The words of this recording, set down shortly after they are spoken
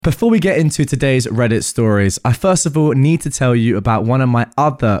Before we get into today's Reddit stories, I first of all need to tell you about one of my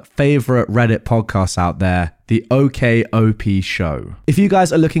other favorite Reddit podcasts out there, the OKOP Show. If you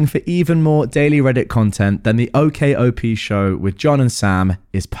guys are looking for even more daily Reddit content, then the OKOP Show with John and Sam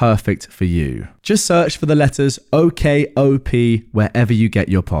is perfect for you. Just search for the letters OKOP wherever you get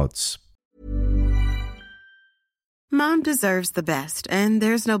your pods. Mom deserves the best, and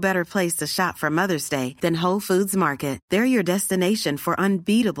there's no better place to shop for Mother's Day than Whole Foods Market. They're your destination for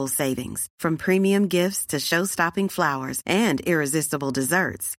unbeatable savings, from premium gifts to show-stopping flowers and irresistible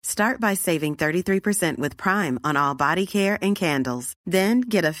desserts. Start by saving 33% with Prime on all body care and candles. Then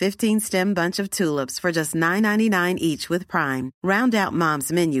get a 15-stem bunch of tulips for just $9.99 each with Prime. Round out Mom's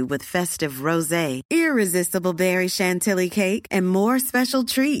menu with festive rosé, irresistible berry chantilly cake, and more special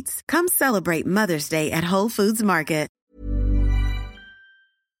treats. Come celebrate Mother's Day at Whole Foods Market.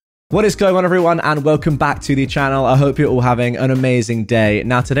 What is going on, everyone, and welcome back to the channel. I hope you're all having an amazing day.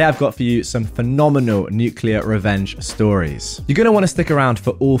 Now, today I've got for you some phenomenal nuclear revenge stories. You're going to want to stick around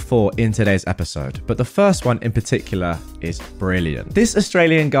for all four in today's episode, but the first one in particular is brilliant. This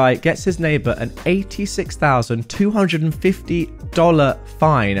Australian guy gets his neighbor an $86,250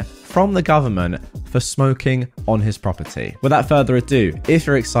 fine from the government for smoking on his property. Without further ado, if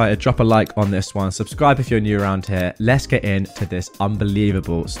you're excited, drop a like on this one, subscribe if you're new around here. Let's get into this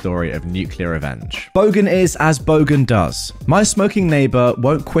unbelievable story of nuclear revenge. Bogan is as Bogan does. My smoking neighbor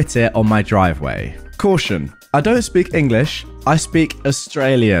won't quit it on my driveway. Caution, I don't speak English, I speak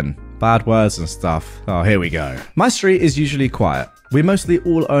Australian. Bad words and stuff. Oh, here we go. My street is usually quiet. We mostly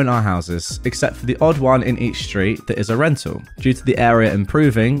all own our houses, except for the odd one in each street that is a rental. Due to the area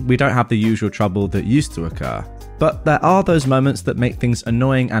improving, we don't have the usual trouble that used to occur. But there are those moments that make things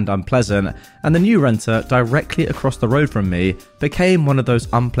annoying and unpleasant, and the new renter directly across the road from me became one of those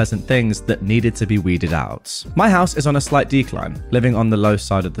unpleasant things that needed to be weeded out. My house is on a slight decline, living on the low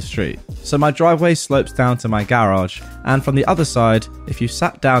side of the street. So my driveway slopes down to my garage, and from the other side, if you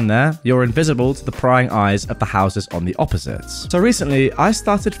sat down there, you're invisible to the prying eyes of the houses on the opposites. So recently, I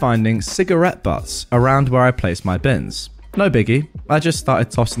started finding cigarette butts around where I place my bins. No biggie, I just started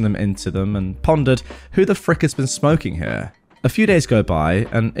tossing them into them and pondered who the frick has been smoking here. A few days go by,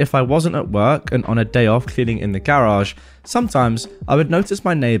 and if I wasn't at work and on a day off cleaning in the garage, sometimes I would notice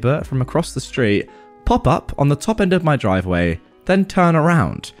my neighbour from across the street pop up on the top end of my driveway, then turn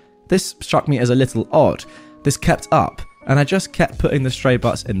around. This struck me as a little odd. This kept up, and I just kept putting the stray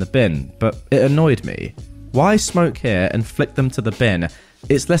butts in the bin, but it annoyed me. Why smoke here and flick them to the bin?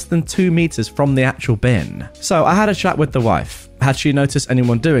 It's less than 2 meters from the actual bin. So I had a chat with the wife. Had she noticed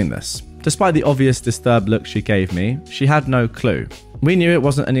anyone doing this? Despite the obvious disturbed look she gave me, she had no clue. We knew it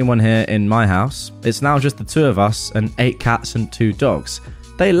wasn't anyone here in my house. It's now just the two of us and 8 cats and 2 dogs.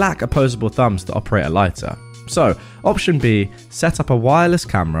 They lack opposable thumbs to operate a lighter. So, option B, set up a wireless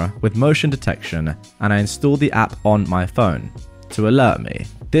camera with motion detection, and I installed the app on my phone to alert me.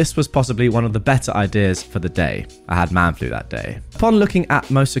 This was possibly one of the better ideas for the day. I had man flu that day. Upon looking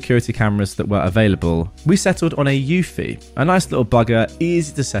at most security cameras that were available, we settled on a Eufy, a nice little bugger,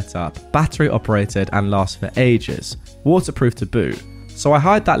 easy to set up, battery operated and lasts for ages, waterproof to boot. So I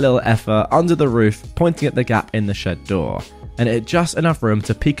hide that little effer under the roof, pointing at the gap in the shed door, and it had just enough room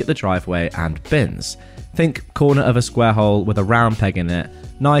to peek at the driveway and bins. Think corner of a square hole with a round peg in it,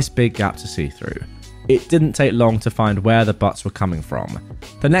 nice big gap to see through. It didn't take long to find where the butts were coming from.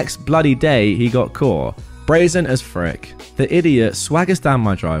 The next bloody day, he got caught. Brazen as frick. The idiot swaggers down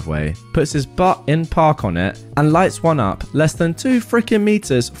my driveway, puts his butt in park on it, and lights one up less than 2 freaking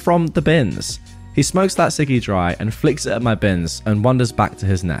meters from the bins. He smokes that ciggy dry and flicks it at my bins and wanders back to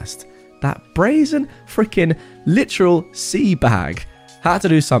his nest. That brazen freaking literal sea bag. Had to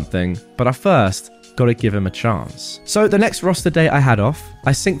do something, but I first gotta give him a chance. So the next roster day I had off,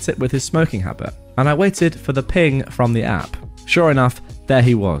 I synced it with his smoking habit, and I waited for the ping from the app. Sure enough, there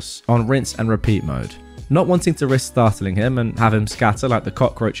he was, on rinse and repeat mode. Not wanting to risk startling him and have him scatter like the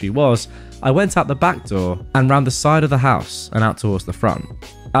cockroach he was, I went out the back door and round the side of the house and out towards the front.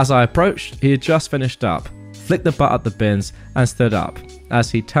 As I approached, he had just finished up, flicked the butt at the bins and stood up,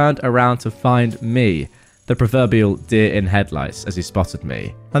 as he turned around to find me, the proverbial deer in headlights, as he spotted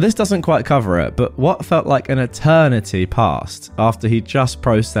me. Now this doesn't quite cover it, but what felt like an eternity passed after he just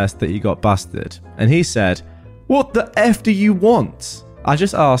processed that he got busted, and he said, "What the F do you want?" I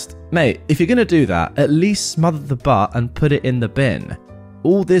just asked, "Mate, if you're gonna do that, at least smother the butt and put it in the bin."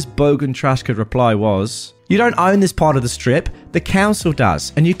 All this bogan trash could reply was, "You don't own this part of the strip, the council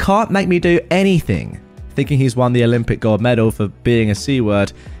does, and you can't make me do anything." Thinking he's won the Olympic gold medal for being a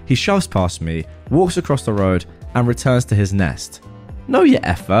C-word, he shoves past me, walks across the road, and returns to his nest. No, you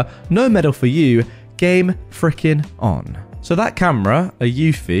effer, no medal for you, game frickin' on. So that camera, a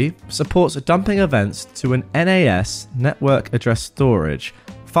UFI, supports dumping events to an NAS network address storage.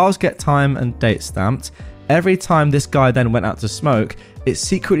 Files get time and date stamped. Every time this guy then went out to smoke, it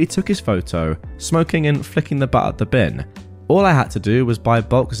secretly took his photo, smoking and flicking the butt at the bin. All I had to do was buy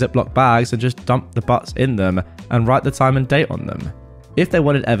bulk Ziploc bags and just dump the butts in them and write the time and date on them. If they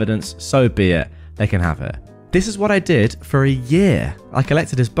wanted evidence, so be it, they can have it. This is what I did for a year. I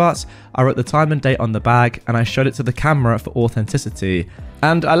collected his butts, I wrote the time and date on the bag, and I showed it to the camera for authenticity.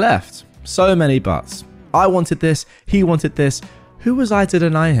 And I left. So many butts. I wanted this, he wanted this. Who was I to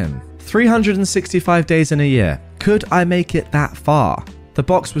deny him? 365 days in a year. Could I make it that far? The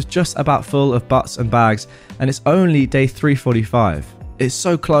box was just about full of butts and bags, and it's only day 345. It's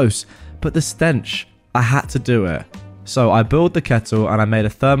so close, but the stench, I had to do it. So I boiled the kettle and I made a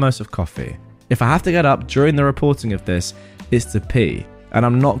thermos of coffee. If I have to get up during the reporting of this, it's to pee, and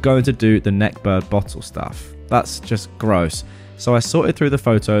I'm not going to do the neckbird bottle stuff. That's just gross. So I sorted through the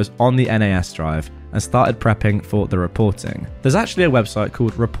photos on the NAS drive and started prepping for the reporting. There's actually a website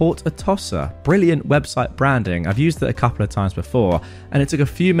called Report a Tosser. Brilliant website branding. I've used it a couple of times before, and it took a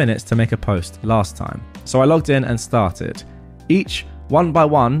few minutes to make a post last time. So I logged in and started. Each one by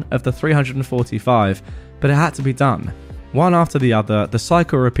one of the 345, but it had to be done. One after the other, the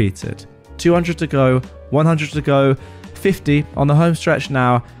cycle repeated. 200 to go, 100 to go, 50 on the home stretch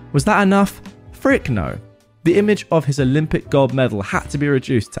now. Was that enough? Frick no. The image of his Olympic gold medal had to be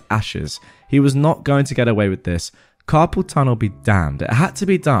reduced to ashes. He was not going to get away with this. Carpal tunnel be damned. It had to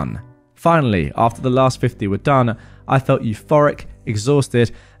be done. Finally, after the last 50 were done, I felt euphoric, exhausted,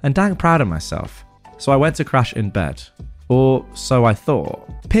 and dang proud of myself. So I went to crash in bed. Or so I thought.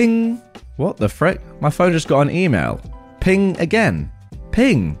 Ping! What the frick? My phone just got an email. Ping again.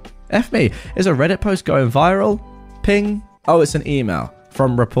 Ping! F me, is a Reddit post going viral? Ping. Oh, it's an email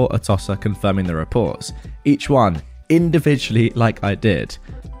from Report a Tosser confirming the reports. Each one, individually like I did.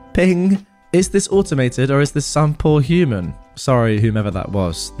 Ping. Is this automated or is this some poor human? Sorry, whomever that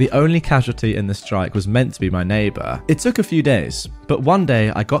was. The only casualty in this strike was meant to be my neighbour. It took a few days, but one day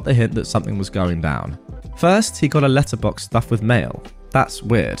I got the hint that something was going down. First, he got a letterbox stuffed with mail. That's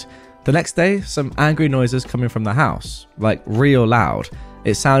weird. The next day, some angry noises coming from the house, like real loud.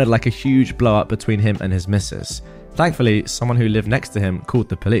 It sounded like a huge blow-up between him and his missus. Thankfully, someone who lived next to him called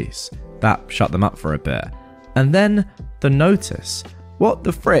the police. That shut them up for a bit. And then, the notice. What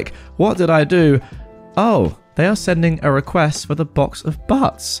the frick? What did I do? Oh, they are sending a request for the box of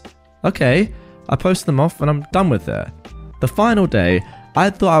butts. Okay, I post them off and I'm done with it. The final day, I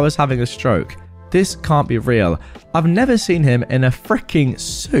thought I was having a stroke. This can't be real. I've never seen him in a freaking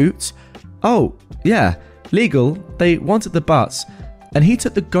suit. Oh, yeah, legal. They wanted the butts. And he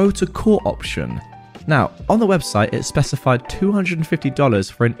took the go to court option. Now, on the website, it specified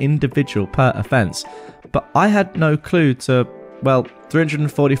 $250 for an individual per offence, but I had no clue to,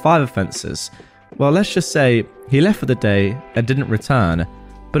 345 offences. Well, let's just say he left for the day and didn't return,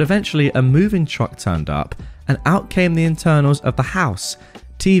 but eventually a moving truck turned up and out came the internals of the house.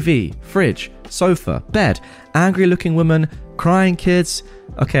 TV, fridge, sofa, bed, angry looking woman, crying kids.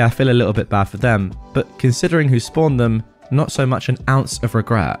 Okay, I feel a little bit bad for them, but considering who spawned them, not so much an ounce of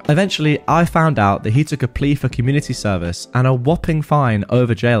regret. Eventually, I found out that he took a plea for community service and a whopping fine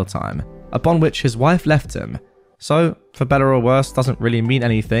over jail time, upon which his wife left him. So, for better or worse, doesn't really mean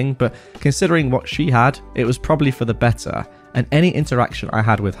anything, but considering what she had, it was probably for the better, and any interaction I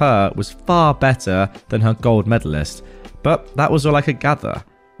had with her was far better than her gold medalist. But that was all I could gather.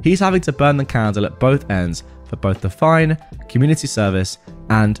 He's having to burn the candle at both ends for both the fine, community service,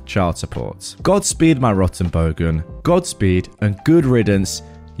 and child support. Godspeed, my rotten bogan. Godspeed and good riddance,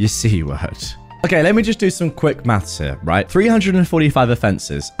 you C word. Okay, let me just do some quick maths here, right? 345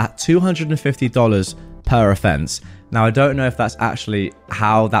 offences at $250 per offence. Now, I don't know if that's actually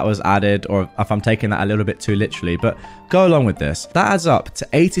how that was added or if I'm taking that a little bit too literally, but go along with this. That adds up to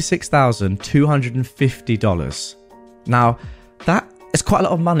 $86,250. Now, that is quite a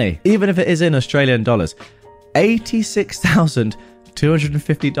lot of money, even if it is in Australian dollars.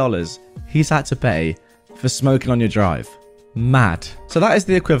 $86,250 he's had to pay for smoking on your drive. Mad. So that is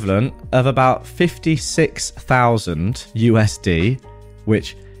the equivalent of about 56,000 USD,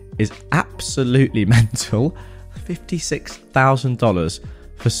 which is absolutely mental. $56,000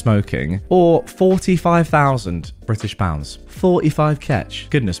 for smoking, or 45,000 British pounds. 45 catch.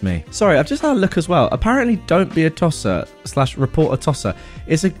 Goodness me. Sorry, I've just had a look as well. Apparently, Don't Be a Tosser / Report a Tosser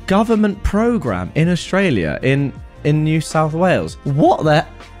is a government program in Australia, in New South Wales. What the?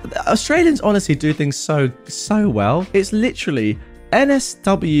 Australians honestly do things so well. It's literally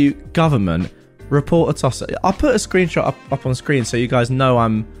NSW government Report a Tosser. I'll put a screenshot up on screen so you guys know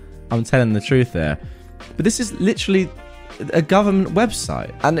I'm telling the truth there. But this is literally a government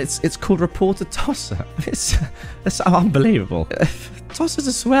website, and it's called Reporter Tosser. It's unbelievable. Tosser's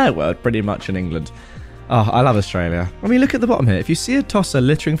a swear word pretty much in England. Oh, I love Australia. I mean, look at the bottom here. If you see a tosser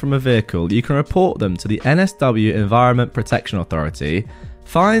littering from a vehicle, you can report them to the NSW Environment Protection Authority.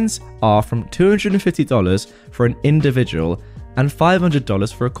 Fines are from $250 for an individual and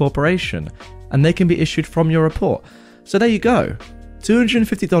 $500 for a corporation, and they can be issued from your report. So there you go.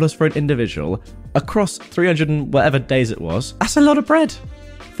 $250 for an individual across 300 and whatever days it was. That's a lot of bread.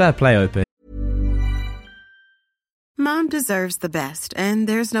 Fair play, OP. Mom deserves the best, and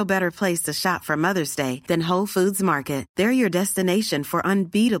there's no better place to shop for Mother's Day than Whole Foods Market. They're your destination for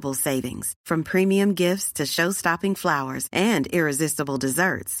unbeatable savings, from premium gifts to show-stopping flowers and irresistible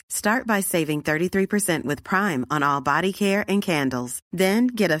desserts. Start by saving 33% with Prime on all body care and candles. Then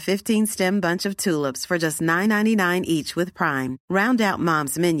get a 15-stem bunch of tulips for just $9.99 each with Prime. Round out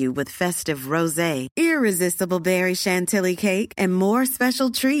Mom's menu with festive rosé, irresistible berry chantilly cake, and more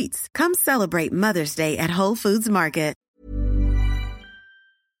special treats. Come celebrate Mother's Day at Whole Foods Market.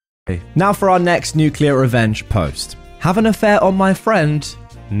 Now for our next Nuclear Revenge post. Have an affair on my friend?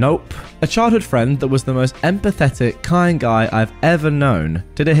 Nope. A childhood friend that was the most empathetic, kind guy I've ever known.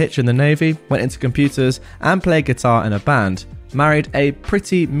 Did a hitch in the Navy, went into computers, and played guitar in a band. Married a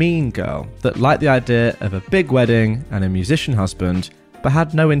pretty mean girl that liked the idea of a big wedding and a musician husband, but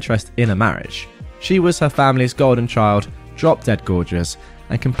had no interest in a marriage. She was her family's golden child, drop dead gorgeous,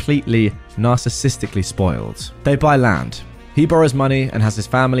 and completely narcissistically spoiled. They buy land. He borrows money and has his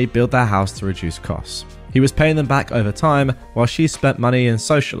family build their house to reduce costs. He was paying them back over time while she spent money and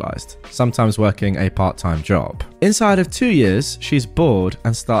socialized, sometimes working a part-time job. Inside of 2 years, she's bored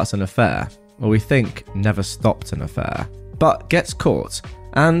and starts an affair, or we think never stopped an affair, but gets caught.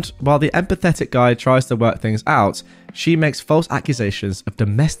 And while the empathetic guy tries to work things out, she makes false accusations of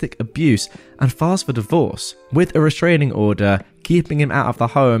domestic abuse and files for divorce, with a restraining order keeping him out of the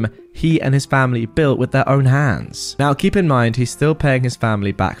home he and his family built with their own hands. Now keep in mind, he's still paying his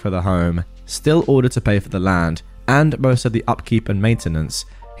family back for the home, still ordered to pay for the land, and most of the upkeep and maintenance.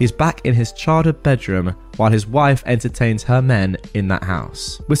 He's back in his childhood bedroom while his wife entertains her men in that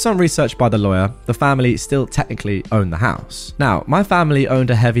house. With some research by the lawyer, the family still technically own the house. Now, my family owned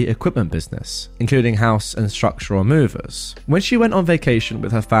a heavy equipment business, including house and structural movers. When she went on vacation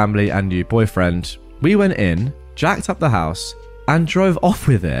with her family and new boyfriend, we went in, jacked up the house, and drove off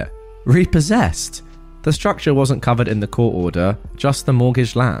with it, repossessed. The structure wasn't covered in the court order, just the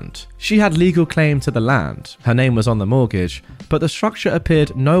mortgaged land. She had legal claim to the land, her name was on the mortgage, but the structure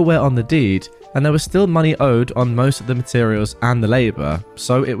appeared nowhere on the deed, and there was still money owed on most of the materials and the labour,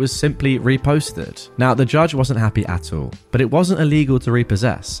 so it was simply reposted. Now, the judge wasn't happy at all, but it wasn't illegal to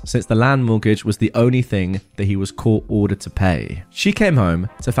repossess, since the land mortgage was the only thing that he was court ordered to pay. She came home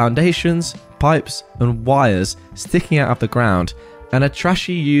to foundations, pipes, and wires sticking out of the ground, and a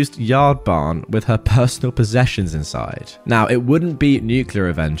trashy used yard barn with her personal possessions inside. Now, it wouldn't be Nuclear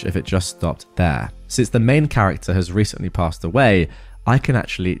Revenge if it just stopped there. Since the main character has recently passed away, I can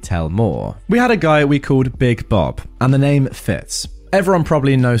actually tell more. We had a guy we called Big Bob, and the name fits. Everyone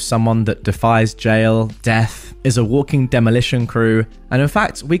probably knows someone that defies jail, death, is a walking demolition crew, and in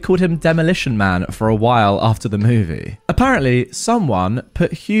fact, we called him Demolition Man for a while after the movie. Apparently, someone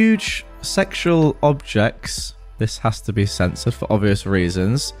put huge sexual objects, this has to be censored for obvious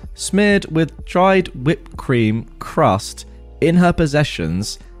reasons, smeared with dried whipped cream crust in her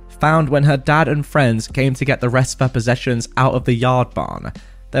possessions, found when her dad and friends came to get the rest of her possessions out of the yard barn.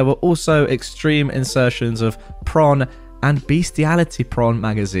 There were also extreme insertions of prawn and bestiality prawn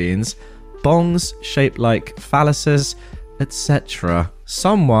magazines, bongs shaped like phalluses, etc.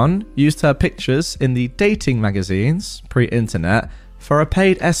 Someone used her pictures in the dating magazines, pre-internet, for a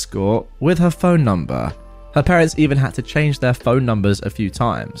paid escort with her phone number. Her parents even had to change their phone numbers a few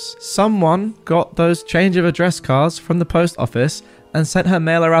times. Someone got those change of address cards from the post office and sent her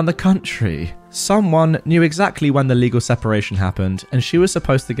mail around the country. Someone knew exactly when the legal separation happened, and she was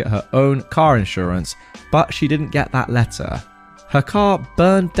supposed to get her own car insurance, but she didn't get that letter. Her car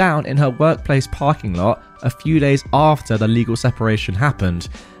burned down in her workplace parking lot a few days after the legal separation happened,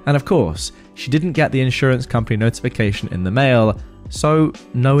 and of course, she didn't get the insurance company notification in the mail, so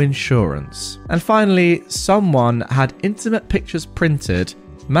no insurance. And finally, someone had intimate pictures printed,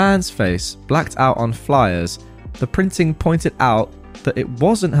 man's face blacked out on flyers. The printing pointed out that it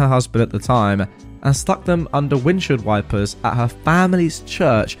wasn't her husband at the time, and stuck them under windshield wipers at her family's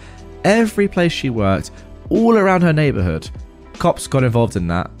church, every place she worked, all around her neighbourhood. Cops got involved in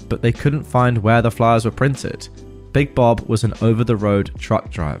that, but they couldn't find where the flyers were printed. Big Bob was an over-the-road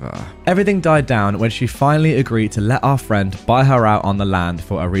truck driver. Everything died down when she finally agreed to let our friend buy her out on the land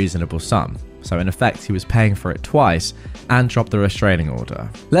for a reasonable sum. so in effect he was paying for it twice, and dropped the restraining order.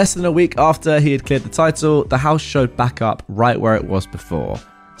 Less than a week after he had cleared the title, the house showed back up right where it was before.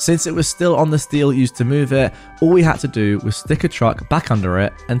 Since it was still on the steel used to move it, all we had to do was stick a truck back under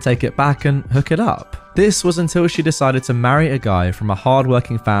it and take it back and hook it up. This was until she decided to marry a guy from a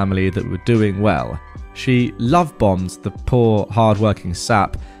hard-working family that were doing well. She love-bombed the poor, hard-working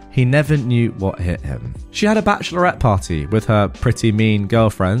sap. He never knew what hit him. She had a bachelorette party with her pretty mean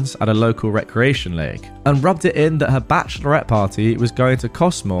girlfriends at a local recreation lake and rubbed it in that her bachelorette party was going to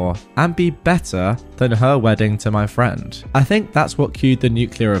cost more and be better than her wedding to my friend. I think that's what cued the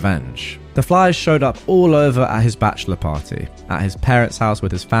nuclear revenge. The flies showed up all over at his bachelor party, at his parents' house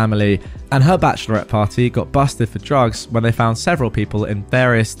with his family, and her bachelorette party got busted for drugs when they found several people in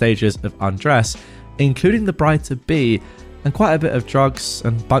various stages of undress, including the bride-to-be, and quite a bit of drugs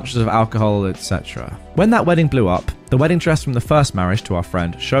and bunches of alcohol, etc. When that wedding blew up, the wedding dress from the first marriage to our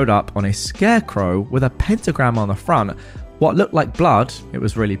friend showed up on a scarecrow with a pentagram on the front, what looked like blood, it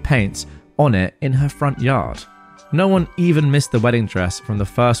was really paint, on it in her front yard. No one even missed the wedding dress from the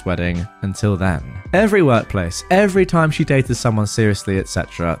first wedding until then. Every workplace, every time she dated someone seriously,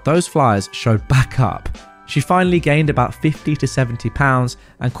 etc., those flies showed back up. She finally gained about 50 to 70 pounds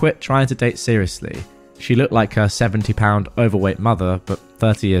and quit trying to date seriously. She looked like her 70-pound overweight mother, but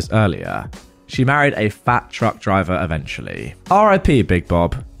 30 years earlier. She married a fat truck driver eventually. R.I.P. Big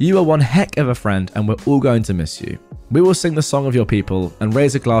Bob. You are one heck of a friend and we're all going to miss you. We will sing the song of your people and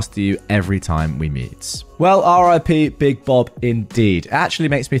raise a glass to you every time we meet. Well, R.I.P. Big Bob indeed. It actually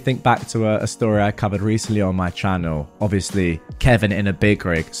makes me think back to a story I covered recently on my channel. Obviously, Kevin in a big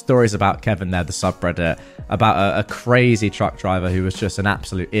rig. Stories about Kevin there, the subreddit, about a crazy truck driver who was just an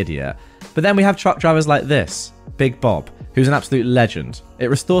absolute idiot. But then we have truck drivers like this, Big Bob, who's an absolute legend. It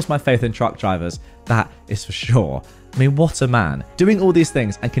restores my faith in truck drivers, that is for sure. I mean, what a man. Doing all these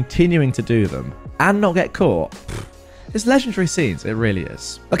things and continuing to do them and not get caught. It's legendary scenes, it really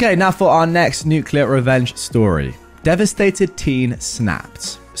is. Okay, now for our next nuclear revenge story. Devastated teen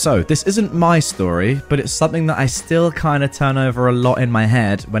snapped. So, this isn't my story, but it's something that I still kind of turn over a lot in my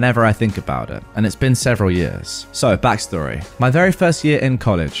head whenever I think about it, and it's been several years. So, backstory. My very first year in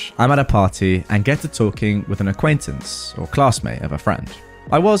college, I'm at a party and get to talking with an acquaintance or classmate of a friend.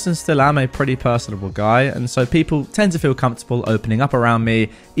 I was and still am a pretty personable guy, and so people tend to feel comfortable opening up around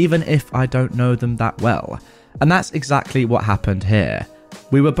me, even if I don't know them that well. And that's exactly what happened here.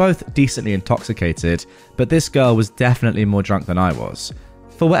 We were both decently intoxicated, but this girl was definitely more drunk than I was.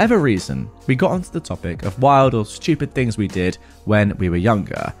 For whatever reason, we got onto the topic of wild or stupid things we did when we were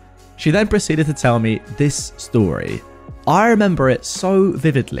younger. She then proceeded to tell me this story. I remember it so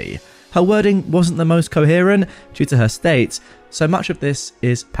vividly. Her wording wasn't the most coherent due to her state, so much of this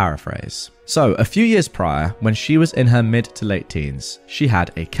is paraphrase. So, a few years prior, when she was in her mid to late teens, she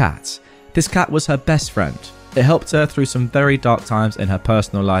had a cat. This cat was her best friend. It helped her through some very dark times in her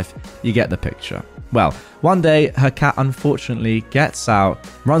personal life. You get the picture. Well, one day, her cat unfortunately gets out,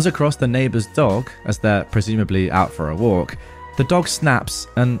 runs across the neighbour's dog as they're presumably out for a walk. The dog snaps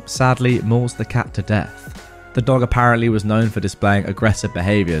and sadly mauls the cat to death. The dog apparently was known for displaying aggressive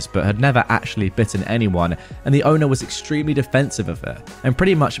behaviours but had never actually bitten anyone, and the owner was extremely defensive of it and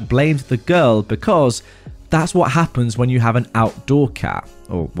pretty much blamed the girl because that's what happens when you have an outdoor cat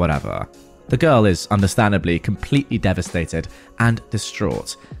or whatever. The girl is understandably completely devastated and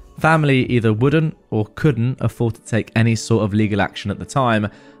distraught. Family either wouldn't or couldn't afford to take any sort of legal action at the time,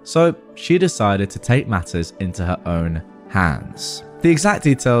 so she decided to take matters into her own hands. The exact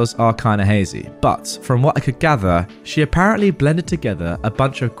details are kinda hazy, but from what I could gather, she apparently blended together a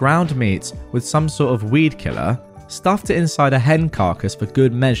bunch of ground meat with some sort of weed killer, stuffed it inside a hen carcass for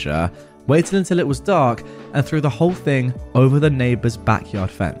good measure, waited until it was dark, and threw the whole thing over the neighbour's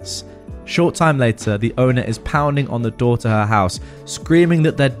backyard fence. Short time later, the owner is pounding on the door to her house, screaming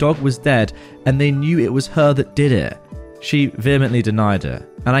that their dog was dead and they knew it was her that did it. She vehemently denied it,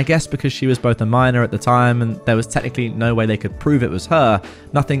 and I guess because she was both a minor at the time and there was technically no way they could prove it was her,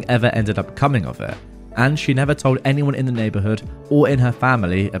 nothing ever ended up coming of it. And she never told anyone in the neighbourhood or in her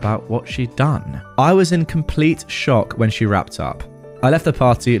family about what she'd done. I was in complete shock when she wrapped up. I left the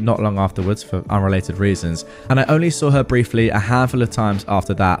party not long afterwards for unrelated reasons, and I only saw her briefly a handful of times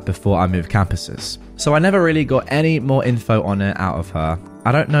after that before I moved campuses. So I never really got any more info on it out of her.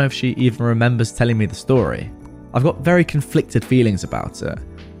 I don't know if she even remembers telling me the story. I've got very conflicted feelings about it.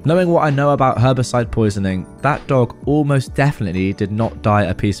 Knowing what I know about herbicide poisoning, that dog almost definitely did not die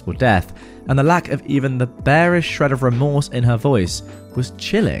a peaceful death, and the lack of even the barest shred of remorse in her voice was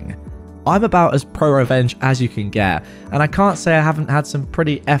chilling. I'm about as pro-revenge as you can get, and I can't say I haven't had some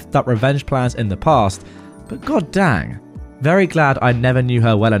pretty effed up revenge plans in the past, but god dang, Very glad I never knew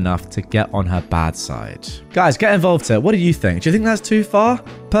her well enough to get on her bad side. Guys, get involved here. What do you think? Do you think that's too far?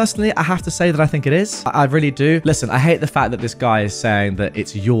 Personally, I have to say that I think it is. I really do. Listen, I hate the fact that this guy is saying that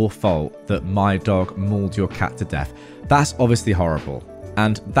it's your fault that my dog mauled your cat to death. That's obviously horrible.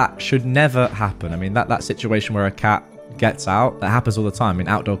 And that should never happen. I mean, that situation where a cat gets out, that happens all the time. I mean,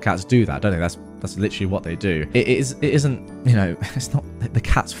 outdoor cats do that, don't they? That's literally what they do. It isn't, it's not the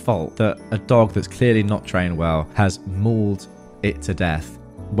cat's fault that a dog that's clearly not trained well has mauled it to death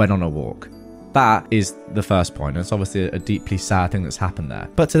when on a walk. That is the first point. And it's obviously a deeply sad thing that's happened there.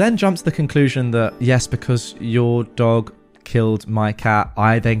 But to then jump to the conclusion that, yes, because your dog killed my cat,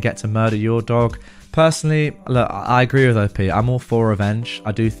 I then get to murder your dog. Personally, look, I agree with OP. I'm all for revenge.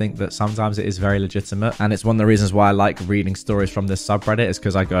 I do think that sometimes it is very legitimate. And it's one of the reasons why I like reading stories from this subreddit is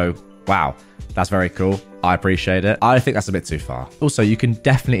because I go, wow, that's very cool. I appreciate it. I think that's a bit too far. Also, you can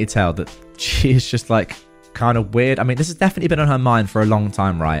definitely tell that she is just like kind of weird. I mean, this has definitely been on her mind for a long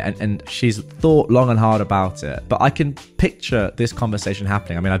time, right? And she's thought long and hard about it. But I can picture this conversation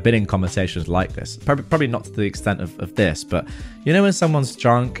happening. I mean, I've been in conversations like this. Probably not to the extent of this, but you know when someone's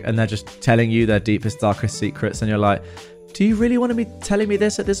drunk and they're just telling you their deepest, darkest secrets and you're like, do you really want to be telling me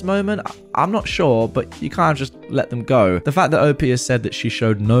this at this moment? I'm not sure, but you can't just let them go. The fact that OP has said that she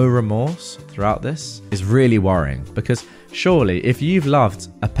showed no remorse throughout this is really worrying, because surely if you've loved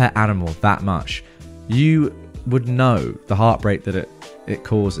a pet animal that much, you would know the heartbreak that it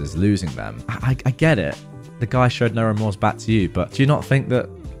causes losing them. I get it. The guy showed no remorse back to you, but do you not think that,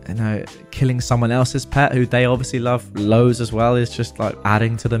 killing someone else's pet who they obviously love loads as well is just like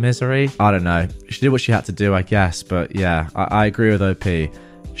adding to the misery? I don't know. She did what she had to do, I guess. But yeah, I agree with OP.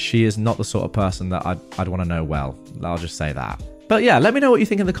 She is not the sort of person that I'd want to know well. I'll just say that. But yeah, let me know what you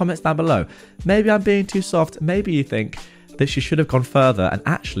think in the comments down below. Maybe I'm being too soft. Maybe you think that she should have gone further and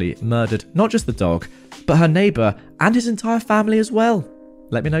actually murdered not just the dog, but her neighbour and his entire family as well.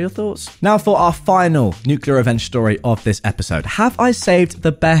 Let me know your thoughts. Now for our final nuclear revenge story of this episode. Have I saved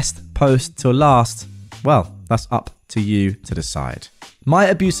the best post till last? Well, that's up to you to decide. My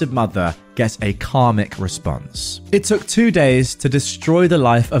abusive mother gets a karmic response. It took 2 days to destroy the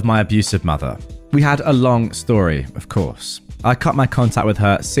life of my abusive mother. We had a long story, of course. I cut my contact with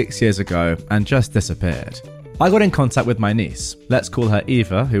her 6 years ago and just disappeared. I got in contact with my niece, let's call her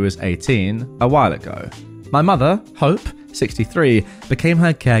Eva, who was 18, a while ago. My mother, Hope, 63, became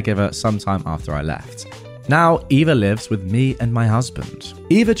her caregiver sometime after I left. Now, Eva lives with me and my husband.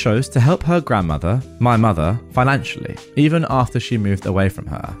 Eva chose to help her grandmother, my mother, financially, even after she moved away from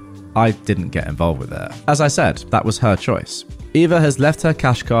her. I didn't get involved with it. As I said, that was her choice. Eva has left her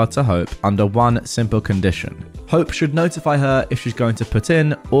cash card to Hope under one simple condition. Hope should notify her if she's going to put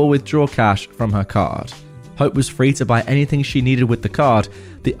in or withdraw cash from her card. Hope was free to buy anything she needed with the card.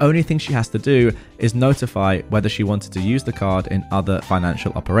 The only thing she has to do is notify whether she wanted to use the card in other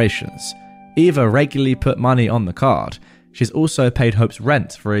financial operations. Eva regularly put money on the card. She's also paid Hope's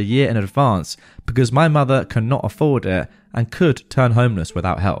rent for a year in advance because my mother cannot afford it and could turn homeless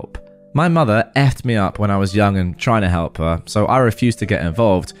without help. My mother effed me up when I was young and trying to help her, so I refused to get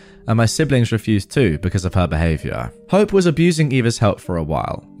involved, and my siblings refused too because of her behaviour. Hope was abusing Eva's help for a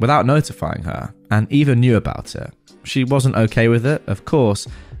while, without notifying her, and Eva knew about it. She wasn't okay with it, of course,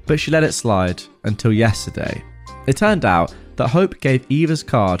 but she let it slide until yesterday. It turned out that Hope gave Eva's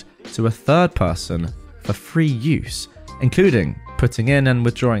card to a third person for free use, including putting in and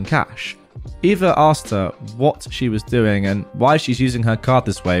withdrawing cash. Eva asked her what she was doing and why she's using her card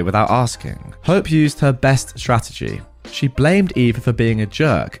this way without asking. Hope used her best strategy. She blamed Eva for being a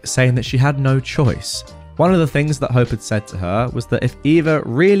jerk, saying that she had no choice. One of the things that Hope had said to her was that if Eva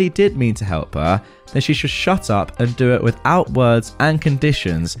really did mean to help her, then she should shut up and do it without words and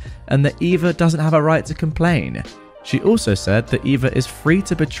conditions, and that Eva doesn't have a right to complain. She also said that Eva is free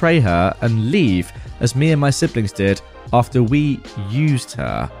to betray her and leave, as me and my siblings did after we used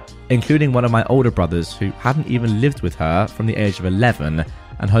her, including one of my older brothers who hadn't even lived with her from the age of 11,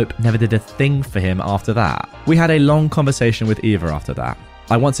 and Hope never did a thing for him after that. We had a long conversation with Eva after that.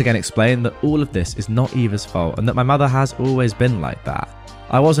 I once again explained that all of this is not Eva's fault and that my mother has always been like that.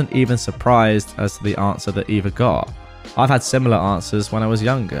 I wasn't even surprised as to the answer that Eva got. I've had similar answers when I was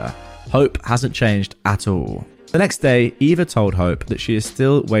younger. Hope hasn't changed at all. The next day, Eva told Hope that she is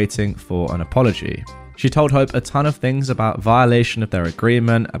still waiting for an apology. She told Hope a ton of things about violation of their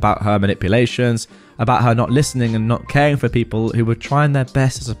agreement, about her manipulations, about her not listening and not caring for people who were trying their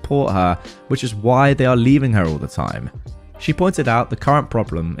best to support her, which is why they are leaving her all the time. She pointed out the current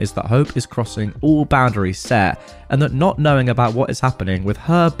problem is that Hope is crossing all boundaries set, and that not knowing about what is happening with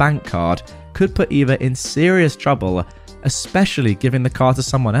her bank card could put Eva in serious trouble, especially giving the card to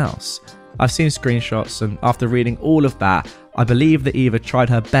someone else. I've seen screenshots, and after reading all of that, I believe that Eva tried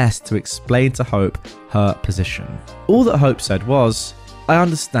her best to explain to Hope her position. All that Hope said was, "I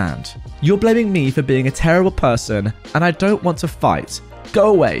understand. You're blaming me for being a terrible person, and I don't want to fight. Go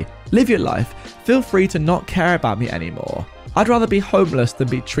away. Live your life. Feel free to not care about me anymore. I'd rather be homeless than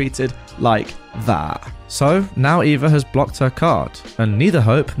be treated like that." So now Eva has blocked her card, and neither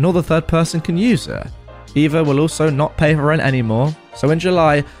Hope nor the third person can use it. Eva will also not pay for rent anymore, so in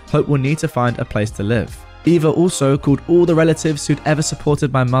July, Hope will need to find a place to live. Eva also called all the relatives who'd ever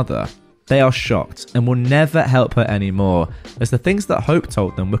supported my mother. They are shocked and will never help her anymore, as the things that Hope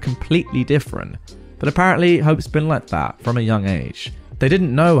told them were completely different. But apparently, Hope's been like that from a young age. They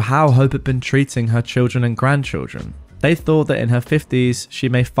didn't know how Hope had been treating her children and grandchildren. They thought that in her 50s, she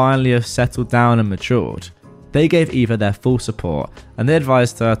may finally have settled down and matured. They gave Eva their full support, and they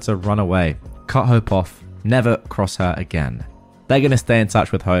advised her to run away, cut Hope off, never cross her again. They're going to stay in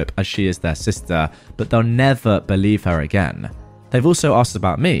touch with Hope as she is their sister, but they'll never believe her again. They've also asked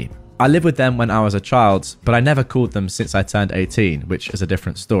about me. I lived with them when I was a child, but I never called them since I turned 18, which is a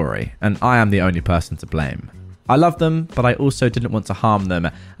different story, and I am the only person to blame. I love them, but I also didn't want to harm them,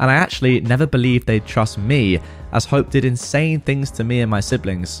 and I actually never believed they'd trust me, as Hope did insane things to me and my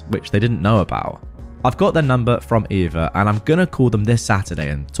siblings, which they didn't know about. I've got their number from Eva, and I'm gonna call them this Saturday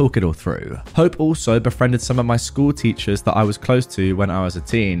and talk it all through. Hope also befriended some of my school teachers that I was close to when I was a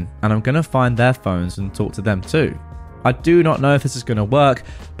teen, and I'm gonna find their phones and talk to them too. I do not know if this is gonna work,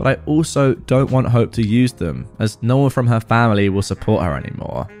 but I also don't want Hope to use them, as no one from her family will support her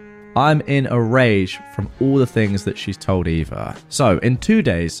anymore. I'm in a rage from all the things that she's told Eva. So, in 2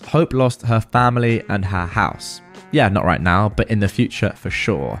 days, Hope lost her family and her house. Yeah, not right now, but in the future for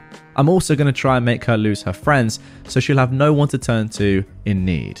sure. I'm also going to try and make her lose her friends, so she'll have no one to turn to in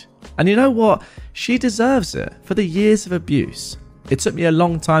need. And you know what? She deserves it for the years of abuse. It took me a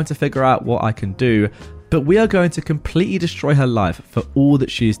long time to figure out what I can do, but we are going to completely destroy her life for all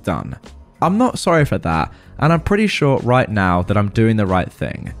that she's done. I'm not sorry for that, and I'm pretty sure right now that I'm doing the right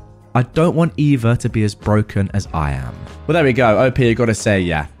thing. I don't want Eva to be as broken as I am. Well, there we go. OP, you got to say,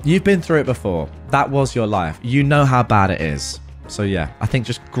 yeah, you've been through it before. That was your life. You know how bad it is. So yeah, I think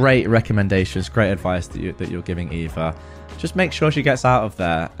just great recommendations, great advice that you're giving Eva. Just make sure she gets out of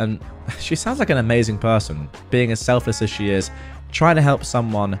there. And she sounds like an amazing person, being as selfless as she is, trying to help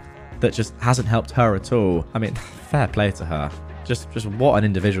someone that just hasn't helped her at all. I mean, fair play to her. Just what an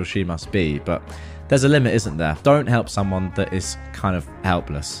individual she must be. But there's a limit, isn't there? Don't help someone that is kind of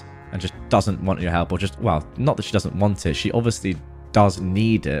helpless and just doesn't want your help, or just, well, not that she doesn't want it. She obviously does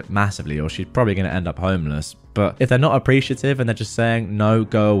need it massively, or she's probably going to end up homeless. But if they're not appreciative and they're just saying, no,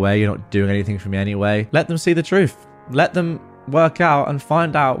 go away, you're not doing anything for me anyway, let them see the truth. Let them work out and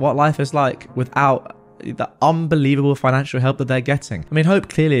find out what life is like without the unbelievable financial help that they're getting. I mean, Hope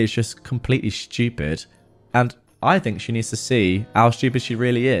clearly is just completely stupid, and I think she needs to see how stupid she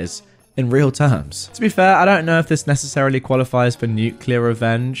really is in real terms. To be fair, I don't know if this necessarily qualifies for nuclear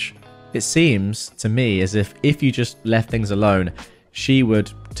revenge. It seems to me as if you just left things alone, she would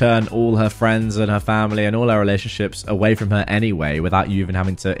turn all her friends and her family and all her relationships away from her anyway, without you even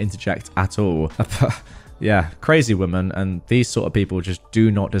having to interject at all. Yeah, crazy woman, and these sort of people just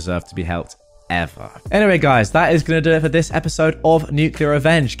do not deserve to be helped ever. Anyway, guys, that is going to do it for this episode of Nuclear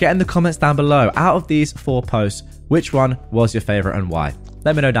Revenge. Get in the comments down below, out of these 4 posts, which one was your favorite and why?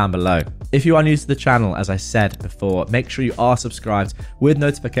 Let me know down below. If you are new to the channel, as I said before, make sure you are subscribed with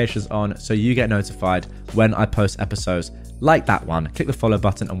notifications on so you get notified when I post episodes like that one. Click the follow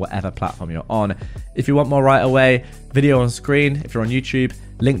button on whatever platform you're on. If you want more right away, video on screen. If you're on YouTube,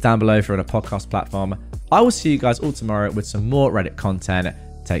 link down below if you're on a podcast platform. I will see you guys all tomorrow with some more Reddit content.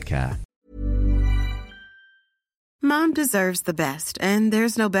 Take care. Mom deserves the best, and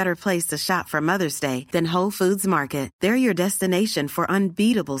there's no better place to shop for Mother's Day than Whole Foods Market. They're your destination for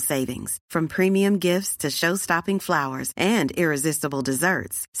unbeatable savings, from premium gifts to show-stopping flowers and irresistible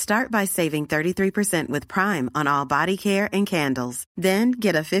desserts. Start by saving 33% with Prime on all body care and candles. Then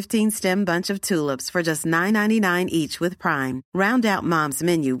get a 15-stem bunch of tulips for just $9.99 each with Prime. Round out Mom's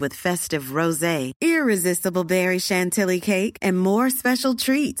menu with festive rosé, irresistible berry chantilly cake, and more special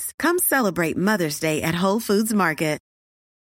treats. Come celebrate Mother's Day at Whole Foods Market.